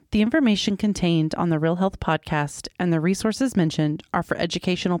The information contained on the Real Health podcast and the resources mentioned are for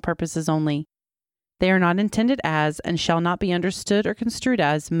educational purposes only. They are not intended as and shall not be understood or construed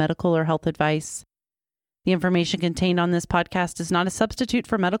as medical or health advice. The information contained on this podcast is not a substitute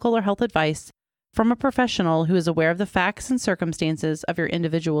for medical or health advice from a professional who is aware of the facts and circumstances of your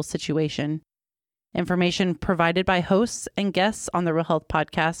individual situation. Information provided by hosts and guests on the Real Health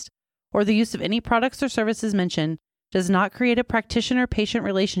podcast or the use of any products or services mentioned does not create a practitioner-patient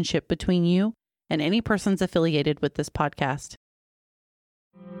relationship between you and any persons affiliated with this podcast.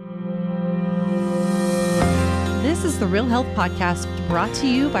 This is the Real Health Podcast brought to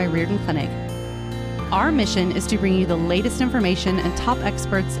you by Reardon Clinic. Our mission is to bring you the latest information and top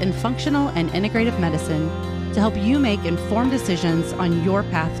experts in functional and integrative medicine to help you make informed decisions on your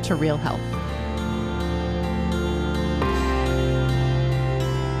path to real health.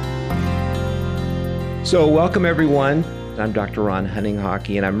 So welcome everyone. I'm Dr. Ron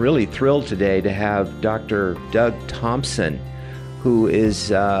Hunninghake, and I'm really thrilled today to have Dr. Doug Thompson, who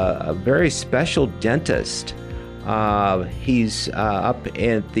is a very special dentist. He's up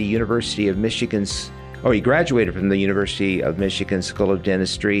at the University of Michigan's, he graduated from the University of Michigan School of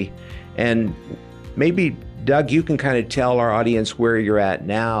Dentistry. And maybe, Doug, you can kind of tell our audience where you're at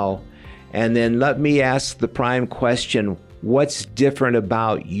now. And then let me ask the prime question, what's different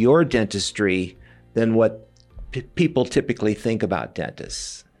about your dentistry than what people typically think about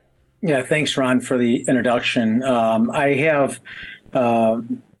dentists? Yeah, thanks, Ron, for the introduction. I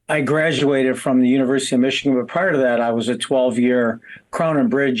graduated from the University of Michigan, but prior to that, I was a 12-year Crown and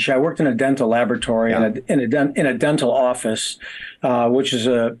Bridge. I worked in a dental laboratory in a dental office, which is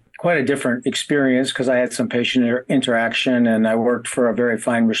quite a different experience because I had some patient interaction, and I worked for a very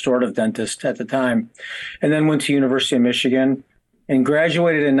fine restorative dentist at the time, and then went to University of Michigan and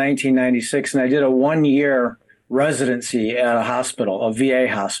graduated in 1996. And I did a 1-year residency at a hospital, a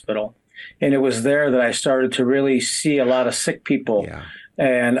VA hospital. And it was there that I started to really see a lot of sick people. Yeah.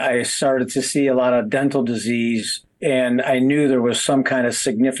 And I started to see a lot of dental disease. And I knew there was some kind of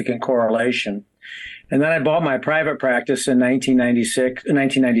significant correlation. And then I bought my private practice in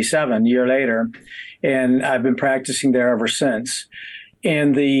 1997, a year later. And I've been practicing there ever since.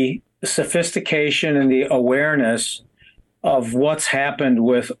 And the sophistication and the awareness of what happens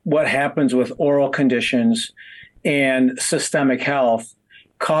with oral conditions and systemic health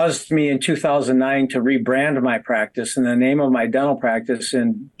caused me in 2009 to rebrand my practice. And the name of my dental practice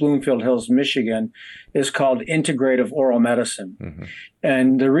in Bloomfield Hills, Michigan is called Integrative Oral Medicine. Mm-hmm.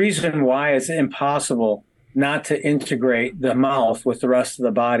 And the reason why it's impossible not to integrate the mouth with the rest of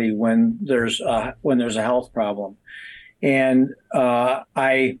the body when there's a health problem. And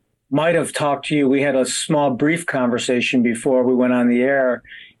I might have talked to you. We had a small brief conversation before we went on the air,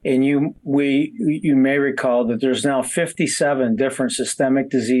 and you may recall that there's now 57 different systemic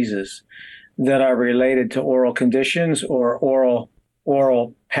diseases that are related to oral conditions or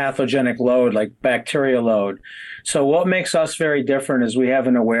oral pathogenic load, like bacterial load. So what makes us very different is we have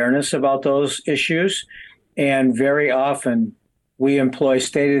an awareness about those issues, and very often we employ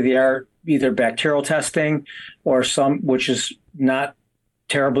state-of-the-art either bacterial testing or which is not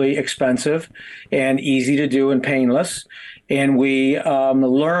terribly expensive and easy to do and painless. And we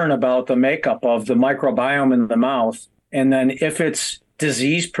learn about the makeup of the microbiome in the mouth. And then if it's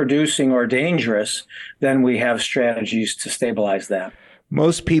disease producing or dangerous, then we have strategies to stabilize that.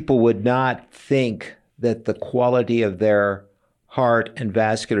 Most people would not think that the quality of their heart and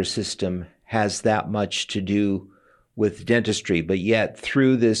vascular system has that much to do with dentistry, but yet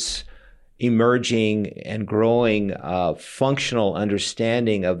through this emerging and growing functional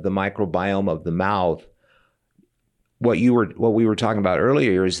understanding of the microbiome of the mouth, what we were talking about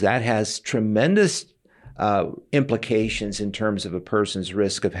earlier is that has tremendous implications in terms of a person's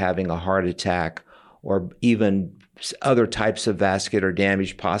risk of having a heart attack or even other types of vascular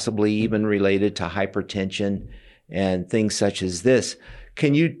damage, possibly even related to hypertension and things such as this.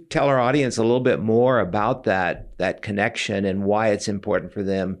 Can you tell our audience a little bit more about that connection and why it's important for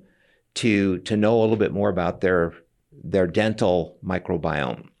them to know a little bit more about their dental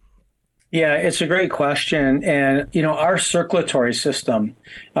microbiome? Yeah, it's a great question. And, our circulatory system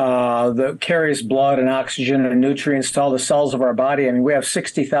that carries blood and oxygen and nutrients to all the cells of our body. I mean, we have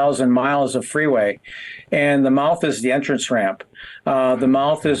 60,000 miles of freeway, and the mouth is the entrance ramp. The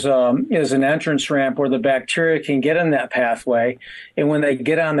mouth is an entrance ramp where the bacteria can get in that pathway. And when they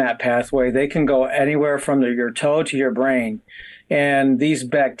get on that pathway, they can go anywhere from your toe to your brain. And these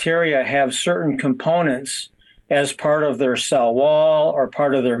bacteria have certain components as part of their cell wall or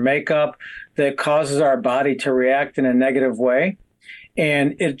part of their makeup that causes our body to react in a negative way.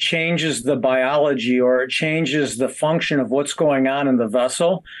 and it changes the biology, or it changes the function of what's going on in the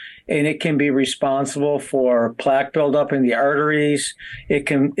vessel. And it can be responsible for plaque buildup in the arteries. It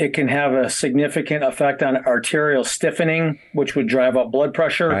can have a significant effect on arterial stiffening, which would drive up blood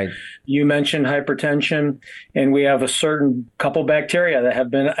pressure. Right. You mentioned hypertension, and we have a certain couple bacteria that have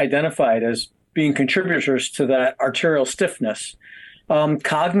been identified as being contributors to that arterial stiffness.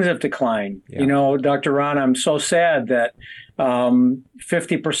 Cognitive decline. Yeah. Dr. Ron, I'm so sad that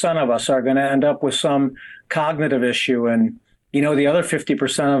 50% of us are going to end up with some cognitive issue, and the other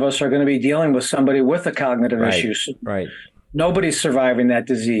 50% of us are going to be dealing with somebody with a cognitive issue. Right. Nobody's surviving that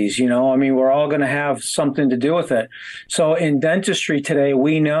disease. We're all going to have something to do with it. So in dentistry today,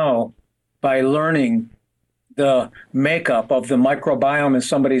 we know by learning the makeup of the microbiome in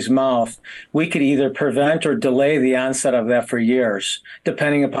somebody's mouth, we could either prevent or delay the onset of that for years,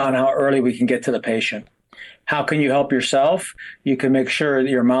 depending upon how early we can get to the patient. How can you help yourself? You can make sure that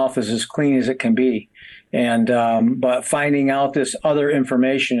your mouth is as clean as it can be. And but finding out this other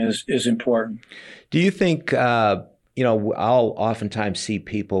information is important. Do you think, I'll oftentimes see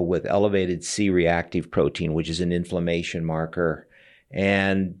people with elevated C-reactive protein, which is an inflammation marker.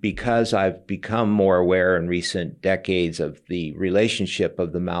 And because I've become more aware in recent decades of the relationship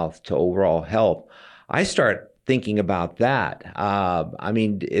of the mouth to overall health, I start thinking about that.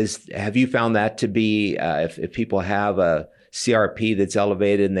 Have you found that to be, if people have a CRP that's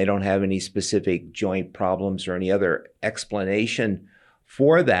elevated and they don't have any specific joint problems or any other explanation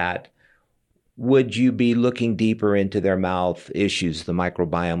for that, would you be looking deeper into their mouth issues, the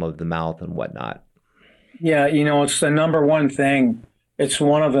microbiome of the mouth and whatnot? Yeah, it's the number one thing. It's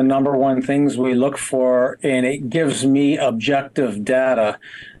one of the number one things we look for, and it gives me objective data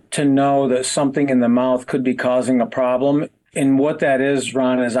to know that something in the mouth could be causing a problem. And what that is,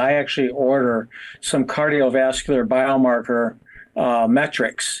 Ron, is I actually order some cardiovascular biomarker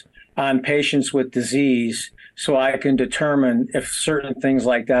metrics on patients with disease so I can determine if certain things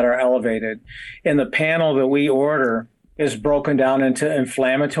like that are elevated. And the panel that we order is broken down into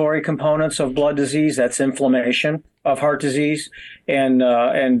inflammatory components of blood disease, that's inflammation of heart disease, and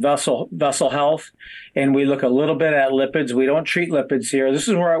vessel health. And we look a little bit at lipids. We don't treat lipids here. This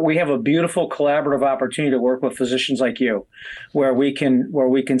is where we have a beautiful collaborative opportunity to work with physicians like you, where we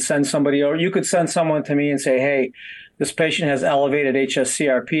can send somebody, or you could send someone to me and say, hey, this patient has elevated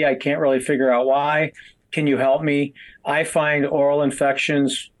HSCRP. I can't really figure out why. Can you help me? I find oral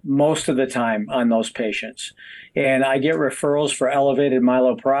infections most of the time on those patients. And I get referrals for elevated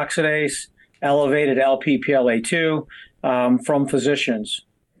myeloperoxidase, elevated LPPLA2 from physicians.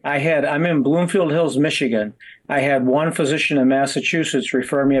 I'm in Bloomfield Hills, Michigan. I had one physician in Massachusetts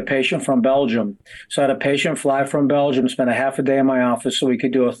refer me a patient from Belgium. So I had a patient fly from Belgium, spend a half a day in my office so we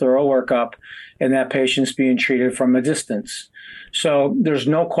could do a thorough workup, and that patient's being treated from a distance. So there's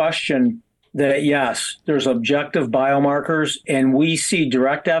no question that, yes, there's objective biomarkers, and we see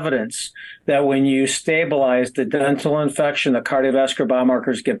direct evidence that when you stabilize the dental infection, the cardiovascular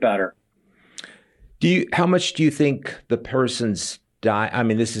biomarkers get better. How much do you think the person's diet? I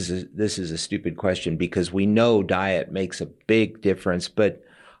mean, this is a stupid question because we know diet makes a big difference, but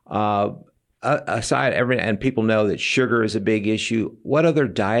aside and people know that sugar is a big issue. What other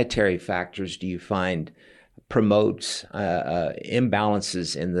dietary factors do you find promotes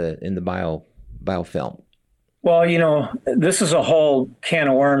imbalances in the biofilm? Well, this is a whole can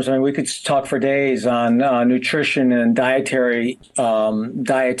of worms. I mean, we could talk for days on nutrition and dietary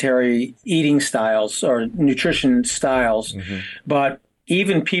eating styles or nutrition styles. Mm-hmm. But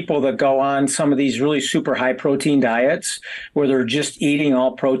even people that go on some of these really super high protein diets where they're just eating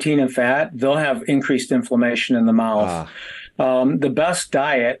all protein and fat, they'll have increased inflammation in the mouth. The best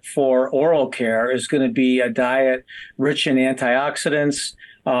diet for oral care is going to be a diet rich in antioxidants,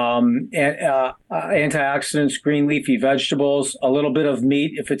 green leafy vegetables, a little bit of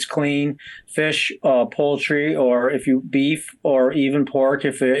meat if it's clean, fish, poultry, or beef, or even pork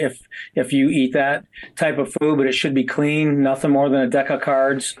if you eat that type of food, but it should be clean, nothing more than a deck of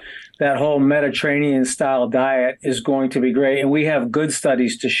cards. That whole Mediterranean style diet is going to be great. And we have good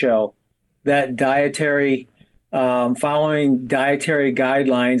studies to show that following dietary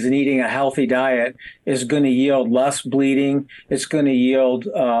guidelines and eating a healthy diet is going to yield less bleeding. It's going to yield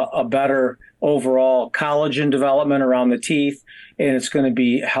a better overall collagen development around the teeth, and it's going to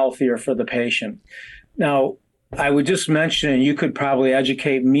be healthier for the patient. Now, I would just mention, and you could probably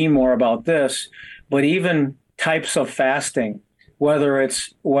educate me more about this, but even types of fasting, whether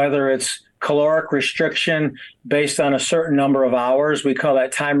it's caloric restriction based on a certain number of hours, we call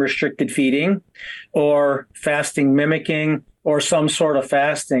that time-restricted feeding, or fasting mimicking or some sort of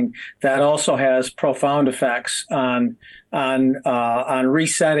fasting, that also has profound effects on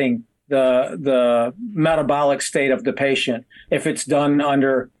resetting the metabolic state of the patient. If it's done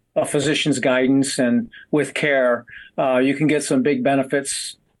under a physician's guidance and with care, you can get some big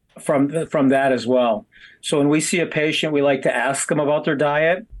benefits from that as well. So when we see a patient, we like to ask them about their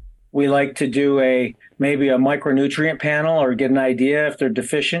diet. We like to do maybe a micronutrient panel or get an idea if they're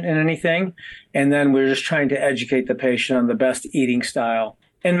deficient in anything. And then we're just trying to educate the patient on the best eating style.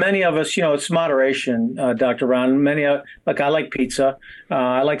 And many of us, it's moderation, Dr. Ron. I like pizza.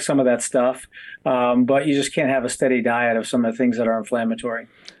 I like some of that stuff. But you just can't have a steady diet of some of the things that are inflammatory.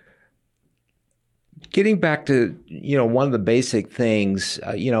 Getting back to, one of the basic things,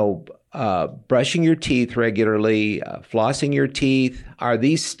 brushing your teeth regularly, flossing your teeth, are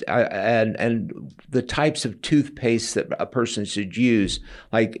these, and the types of toothpaste that a person should use,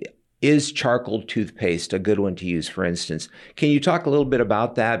 like, is charcoal toothpaste a good one to use, for instance? Can you talk a little bit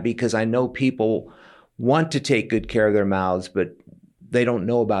about that? Because I know people want to take good care of their mouths, but they don't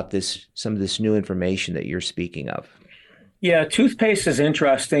know about some of this new information that you're speaking of. Yeah, toothpaste is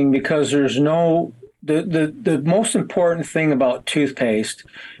interesting because there's the most important thing about toothpaste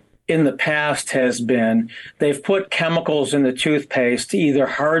in the past has been they've put chemicals in the toothpaste to either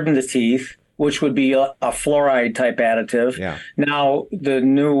harden the teeth, which would be a fluoride type additive. Yeah. Now, the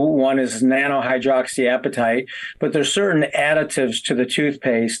new one is nanohydroxyapatite, but there's certain additives to the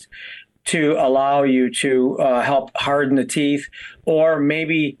toothpaste to allow you to help harden the teeth. Or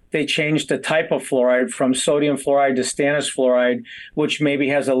maybe they changed the type of fluoride from sodium fluoride to stannous fluoride, which maybe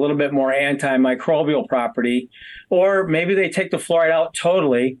has a little bit more antimicrobial property. Or maybe they take the fluoride out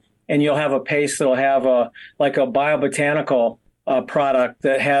totally, and you'll have a paste that'll have a biobotanical product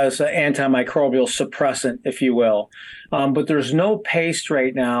that has an antimicrobial suppressant, if you will. But there's no paste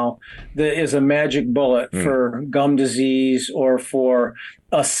right now that is a magic bullet for gum disease or for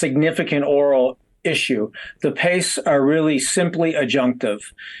a significant oral issue. The pastes are really simply adjunctive.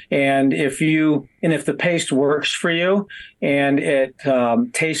 And if the paste works for you and it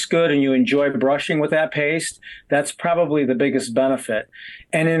tastes good and you enjoy brushing with that paste, that's probably the biggest benefit.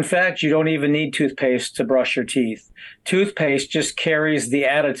 And in fact, you don't even need toothpaste to brush your teeth. Toothpaste just carries the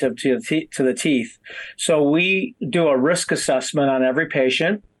additive to the teeth. So we do a risk assessment on every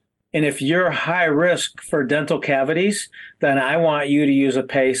patient. And if you're high risk for dental cavities, then I want you to use a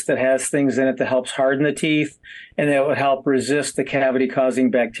paste that has things in it that helps harden the teeth and that would help resist the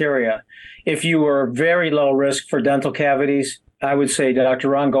cavity-causing bacteria. If you were very low risk for dental cavities, I would say, Dr.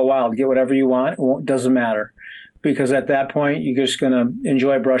 Ron, go wild. Get whatever you want. It doesn't matter. Because at that point, you're just going to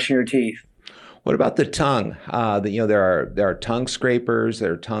enjoy brushing your teeth. What about the tongue? There are tongue scrapers,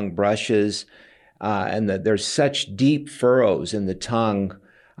 there are tongue brushes, and there's such deep furrows in the tongue.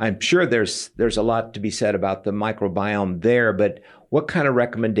 I'm sure there's a lot to be said about the microbiome there, but what kind of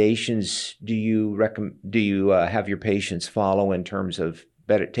recommendations do you have your patients follow in terms of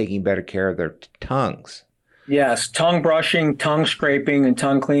taking better care of their tongues? Yes, tongue brushing, tongue scraping, and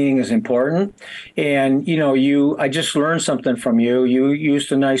tongue cleaning is important. And, I just learned something from you. You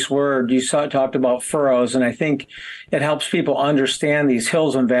used a nice word. You talked about furrows, and I think it helps people understand these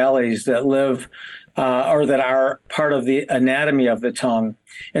hills and valleys that live or that are part of the anatomy of the tongue.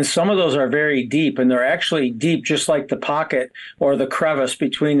 And some of those are very deep, and they're actually deep, just like the pocket or the crevice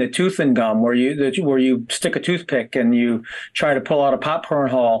between the tooth and gum, where you stick a toothpick and you try to pull out a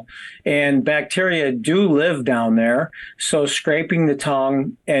popcorn hull. And bacteria do live down there. So scraping the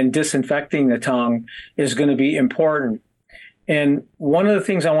tongue and disinfecting the tongue is going to be important. And one of the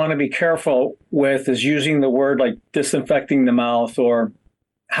things I want to be careful with is using the word like disinfecting the mouth or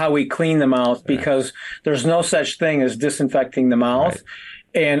how we clean the mouth, because there's no such thing as disinfecting the mouth. Right.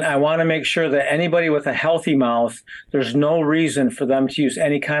 And I want to make sure that anybody with a healthy mouth, there's no reason for them to use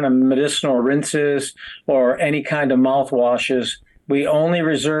any kind of medicinal rinses or any kind of mouthwashes. We only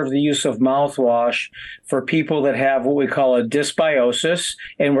reserve the use of mouthwash for people that have what we call a dysbiosis,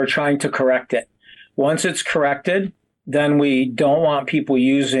 and we're trying to correct it. Once it's corrected, then we don't want people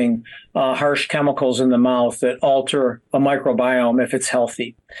using harsh chemicals in the mouth that alter a microbiome if it's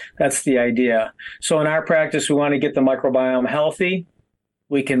healthy. That's the idea. So in our practice, we want to get the microbiome healthy.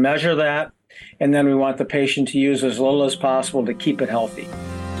 We can measure that, and then we want the patient to use as little as possible to keep it healthy.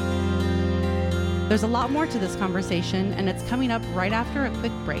 There's a lot more to this conversation, and it's coming up right after a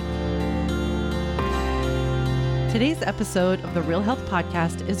quick break. Today's episode of the Real Health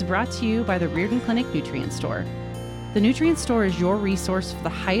Podcast is brought to you by the Reardon Clinic Nutrient Store. The Nutrient Store is your resource for the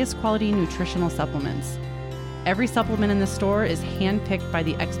highest quality nutritional supplements. Every supplement in the store is handpicked by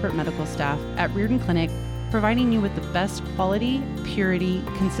the expert medical staff at Reardon Clinic, providing you with the best quality, purity,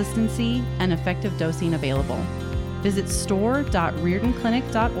 consistency, and effective dosing available. Visit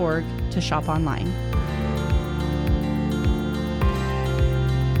store.reardonclinic.org to shop online.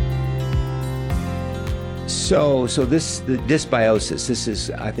 So the dysbiosis, this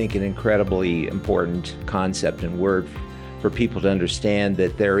is, I think, an incredibly important concept and word for people to understand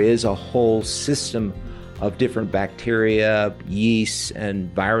that there is a whole system of different bacteria, yeasts,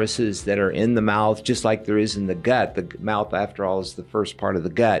 and viruses that are in the mouth, just like there is in the gut. The mouth, after all, is the first part of the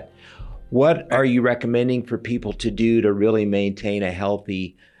gut. What are you recommending for people to do to really maintain a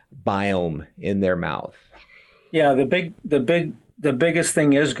healthy biome in their mouth? Yeah, the biggest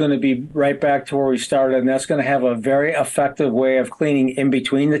thing is going to be right back to where we started, and that's going to have a very effective way of cleaning in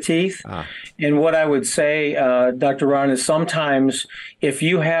between the teeth. And what I would say, Dr. Ron, is sometimes if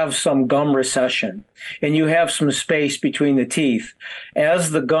you have some gum recession and you have some space between the teeth,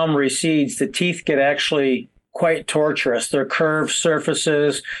 as the gum recedes, the teeth get actually quite torturous. They're curved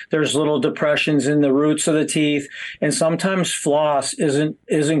surfaces. There's little depressions in the roots of the teeth, and sometimes floss isn't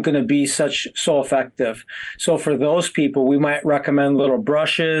going to be so effective. So for those people, we might recommend little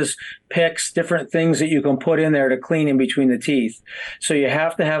brushes, picks, different things that you can put in there to clean in between the teeth. So you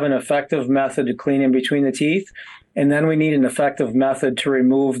have to have an effective method to clean in between the teeth. And then we need an effective method to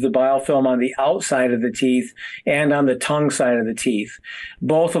remove the biofilm on the outside of the teeth and on the tongue side of the teeth.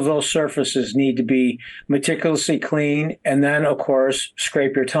 Both of those surfaces need to be meticulously clean. And then, of course,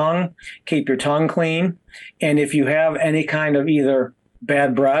 scrape your tongue, keep your tongue clean. And if you have any kind of either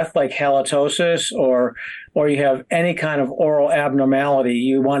bad breath like halitosis or you have any kind of oral abnormality,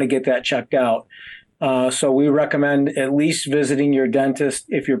 you want to get that checked out. So we recommend at least visiting your dentist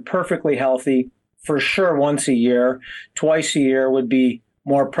if you're perfectly healthy. For sure, once a year. Twice a year would be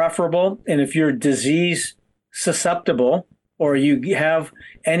more preferable. And if you're disease susceptible or you have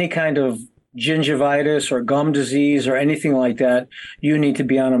any kind of gingivitis or gum disease or anything like that, you need to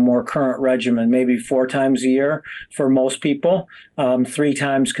be on a more current regimen, maybe 4 times a year for most people. 3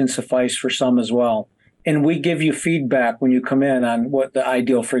 times can suffice for some as well. And we give you feedback when you come in on what the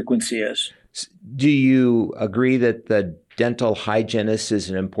ideal frequency is. Do you agree that the dental hygienist is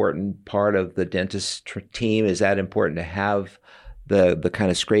an important part of the dentist team? Is that important to have the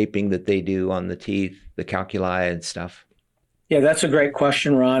kind of scraping that they do on the teeth, the calculi and stuff? Yeah, that's a great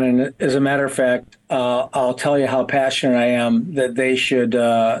question, Ron. And as a matter of fact, I'll tell you how passionate I am that they should,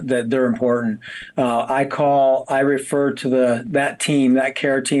 that they're important. I refer to that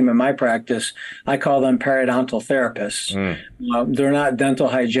care team in my practice. I call them periodontal therapists. They're not dental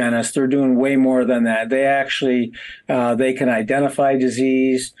hygienists. They're doing way more than that. They actually, they can identify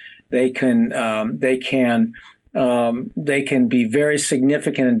disease. They can be very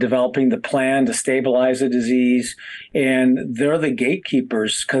significant in developing the plan to stabilize the disease. And they're the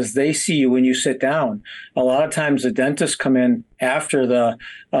gatekeepers because they see you when you sit down. A lot of times the dentists come in after the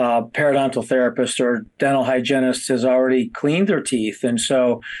periodontal therapist or dental hygienist has already cleaned their teeth. And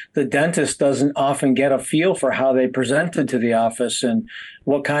so the dentist doesn't often get a feel for how they presented to the office and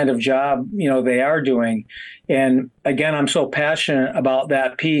what kind of job, they are doing. And again, I'm so passionate about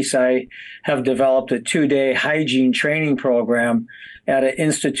that piece. I have developed a 2-day hygiene training program at an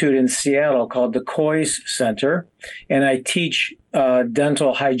institute in Seattle called the Coy's Center. And I teach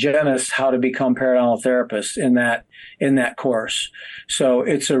dental hygienists how to become periodontal therapists in that course. So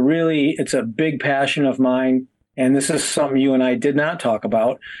it's a big passion of mine. And this is something you and I did not talk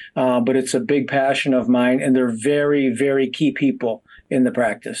about, but it's a big passion of mine. And they're very, very key people in the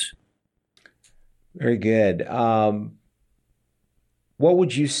practice. Very good. What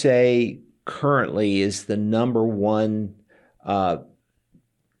would you say currently is the number one,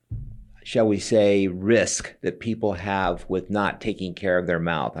 shall we say, risk that people have with not taking care of their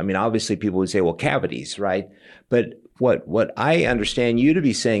mouth? I mean, obviously people would say, well, cavities, right? But what I understand you to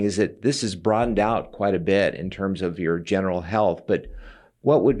be saying is that this is broadened out quite a bit in terms of your general health. But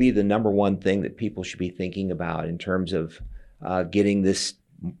what would be the number one thing that people should be thinking about in terms of getting this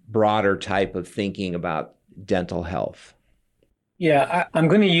broader type of thinking about dental health? Yeah, I'm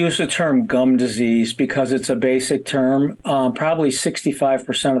going to use the term gum disease because it's a basic term. Probably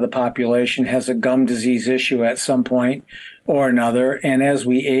 65% of the population has a gum disease issue at some point or another. And as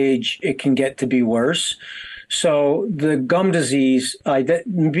we age, it can get to be worse. So the gum disease,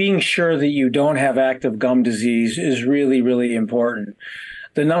 being sure that you don't have active gum disease is really, really important.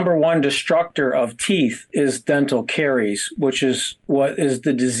 The number one destructor of teeth is dental caries, which is what is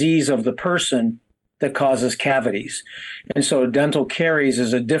the disease of the person that causes cavities. And so dental caries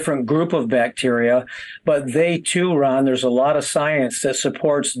is a different group of bacteria, but they too, Ron, there's a lot of science that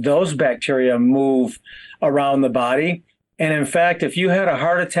supports those bacteria move around the body. And in fact, if you had a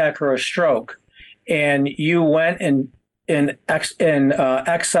heart attack or a stroke and you went and and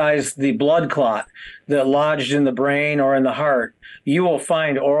excise the blood clot that lodged in the brain or in the heart, you will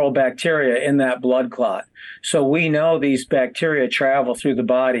find oral bacteria in that blood clot. So we know these bacteria travel through the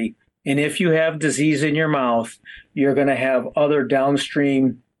body. And if you have disease in your mouth, you're going to have other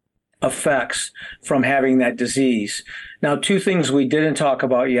downstream effects from having that disease. Now, two things we didn't talk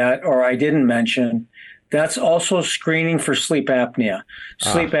about yet, or I didn't mention, that's also screening for sleep apnea.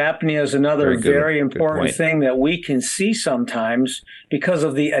 Sleep apnea is another very important thing that we can see sometimes because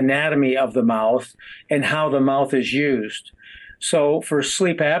of the anatomy of the mouth and how the mouth is used. So for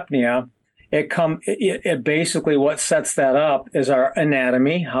sleep apnea, it basically what sets that up is our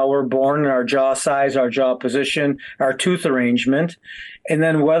anatomy, how we're born, our jaw size, our jaw position, our tooth arrangement, and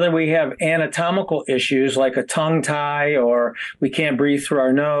then whether we have anatomical issues like a tongue tie or we can't breathe through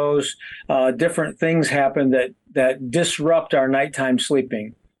our nose. Different things happen that disrupt our nighttime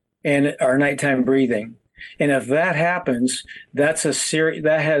sleeping and our nighttime breathing. And if that happens, that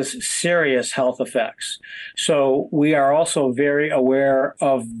has serious health effects. So we are also very aware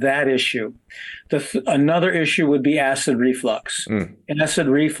of that issue. Another issue would be acid reflux. Acid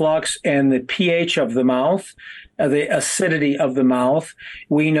reflux and the pH of the mouth, the acidity of the mouth.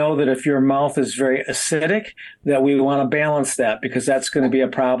 We know that if your mouth is very acidic, that we want to balance that because that's going to be a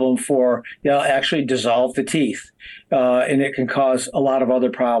problem for, actually dissolve the teeth. And it can cause a lot of other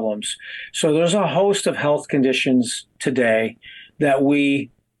problems. So there's a host of health conditions today that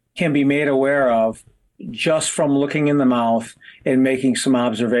we can be made aware of just from looking in the mouth and making some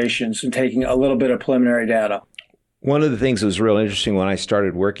observations and taking a little bit of preliminary data. One of the things that was real interesting when I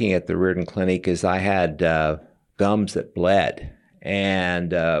started working at the Reardon Clinic is I had gums that bled.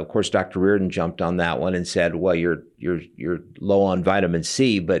 And of course, Dr. Reardon jumped on that one and said, well, you're low on vitamin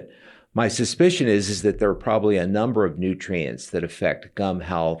C, but my suspicion is that there are probably a number of nutrients that affect gum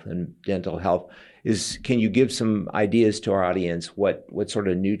health and dental health. Can you give some ideas to our audience what sort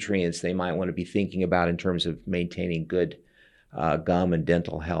of nutrients they might want to be thinking about in terms of maintaining good gum and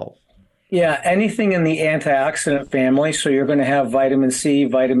dental health? Yeah, anything in the antioxidant family. So you're going to have vitamin C,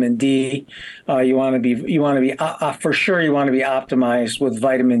 vitamin D. You want to be for sure. You want to be optimized with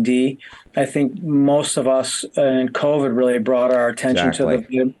vitamin D. I think most of us in COVID really brought our attention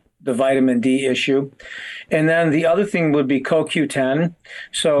to the vitamin D issue. And then the other thing would be CoQ10.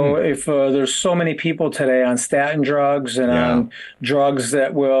 So if there's so many people today on statin drugs and on drugs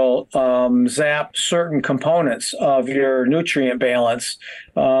that will zap certain components of your nutrient balance,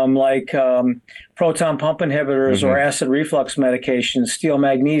 like proton pump inhibitors or acid reflux medications, steel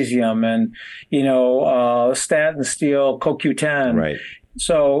magnesium, and, statin, steel, CoQ10. Right.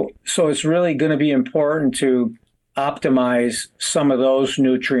 So it's really going to be important to optimize some of those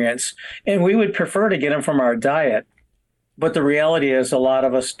nutrients. And we would prefer to get them from our diet. But the reality is a lot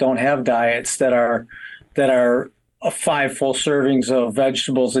of us don't have diets that are 5 full servings of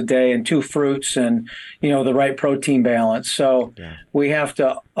vegetables a day and 2 fruits and, the right protein balance. So we have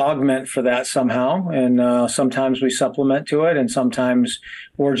to augment for that somehow. And sometimes we supplement to it and sometimes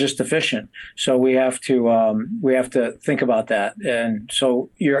we're just deficient. So we have to think about that. And so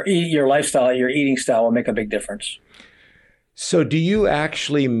your lifestyle, your eating style will make a big difference. So do you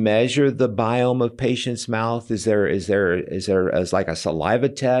actually measure the biome of patient's mouth? Is there as like a saliva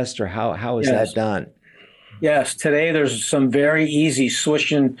test or how is that done? Yes, today there's some very easy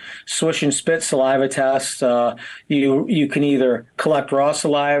swish and spit saliva tests. You can either collect raw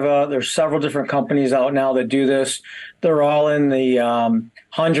saliva. There's several different companies out now that do this. They're all in the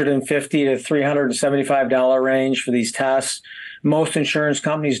 $150 to $375 range for these tests. Most insurance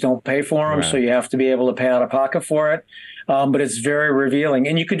companies don't pay for them, so you have to be able to pay out of pocket for it. But it's very revealing,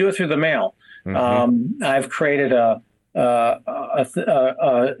 and you can do it through the mail. I've created a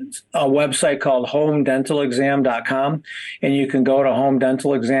website called homedentalexam.com, and you can go to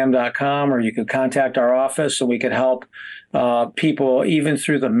homedentalexam.com, or you could contact our office and we could help people even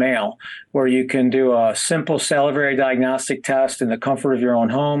through the mail, where you can do a simple salivary diagnostic test in the comfort of your own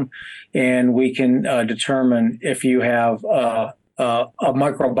home, and we can determine if you have a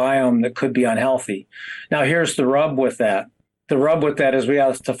microbiome that could be unhealthy. Now, here's the rub with that. The rub with that is we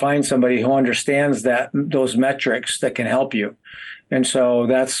have to find somebody who understands those metrics that can help you. And so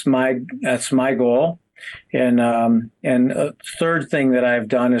that's my goal. And a third thing that I've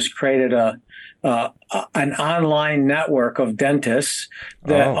done is created an online network of dentists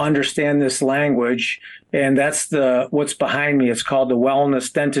that understand this language. And that's what's behind me. It's called the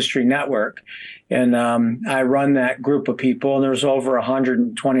Wellness Dentistry Network. And I run that group of people, and there's over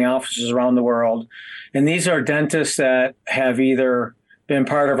 120 offices around the world. And these are dentists that have either been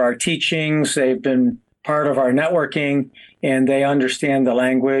part of our teachings, they've been part of our networking, and they understand the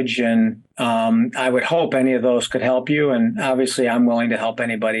language. And I would hope any of those could help you. And obviously, I'm willing to help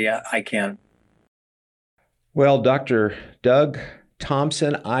anybody I can. Well, Dr. Doug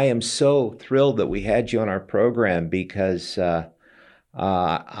Thompson, I am so thrilled that we had you on our program because there's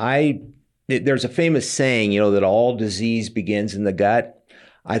a famous saying, that all disease begins in the gut.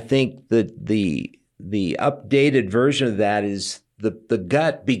 I think that the updated version of that is the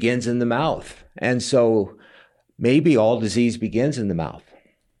gut begins in the mouth. And so maybe all disease begins in the mouth.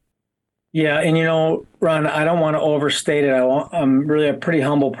 Yeah. And, Ron, I don't want to overstate it. I'm really a pretty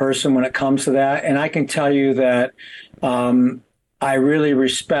humble person when it comes to that. And I can tell you that I really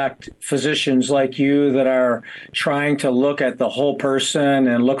respect physicians like you that are trying to look at the whole person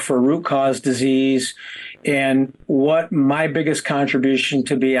and look for root cause disease. And what my biggest contribution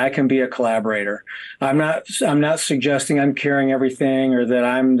to be, I can be a collaborator. I'm not suggesting I'm curing everything or that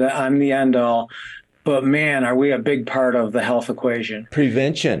I'm the end all, but man, are we a big part of the health equation?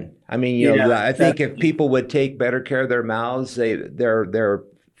 Prevention. I mean, I think if people would take better care of their mouths, their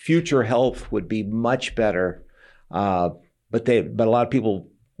future health would be much better. But a lot of people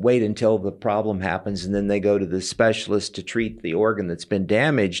wait until the problem happens and then they go to the specialist to treat the organ that's been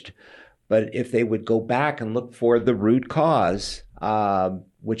damaged. But if they would go back and look for the root cause,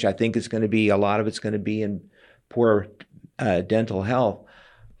 which I think is going to be, a lot of it's going to be in poor dental health,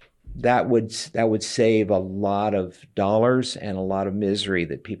 that would save a lot of dollars and a lot of misery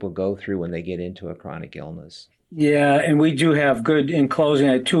that people go through when they get into a chronic illness. Yeah, and we do have in closing,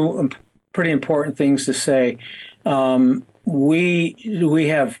 I have two pretty important things to say. We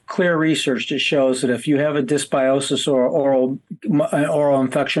have clear research that shows that if you have a dysbiosis or oral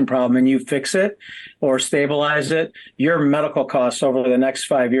infection problem and you fix it or stabilize it, your medical costs over the next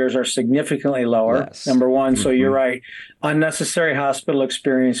 5 years are significantly lower. Yes. Number one. Mm-hmm. So you're right. Unnecessary hospital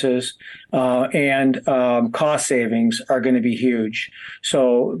experiences and cost savings are going to be huge.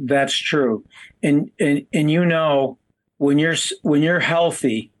 So that's true. And when you're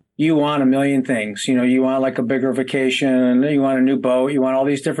healthy, you want a million things. You want like a bigger vacation, you want a new boat, you want all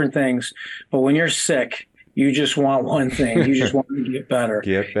these different things. But when you're sick, you just want one thing. You just want to get better.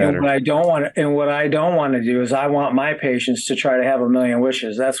 Get better. And what I don't want to do is I want my patients to try to have a million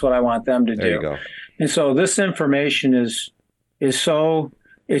wishes. That's what I want them to do. There you go. And so this information is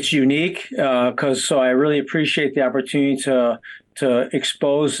it's unique so I really appreciate the opportunity to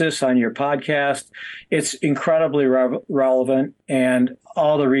expose this on your podcast. It's incredibly relevant, and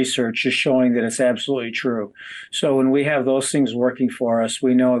all the research is showing that it's absolutely true. So when we have those things working for us,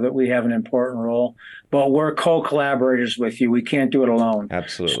 we know that we have an important role, but we're co-collaborators with you. We can't do it alone.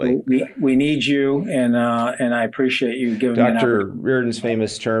 Absolutely. So we need you, and I appreciate you giving me an Dr. Reardon's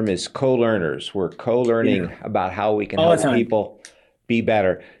famous term is co-learners. We're co-learning about how we can help people be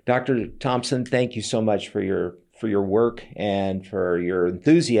better. Dr. Thompson, thank you so much for your work and for your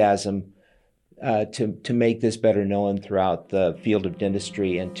enthusiasm to make this better known throughout the field of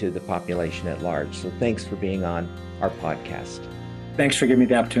dentistry and to the population at large. So thanks for being on our podcast. Thanks for giving me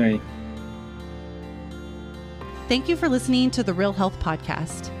the opportunity. Thank you for listening to the Real Health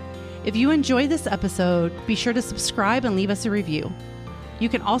Podcast. If you enjoyed this episode, be sure to subscribe and leave us a review. You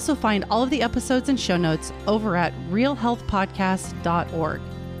can also find all of the episodes and show notes over at realhealthpodcast.org.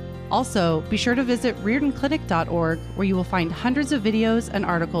 Also, be sure to visit reardonclinic.org, where you will find hundreds of videos and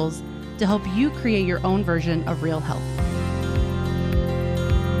articles to help you create your own version of real health.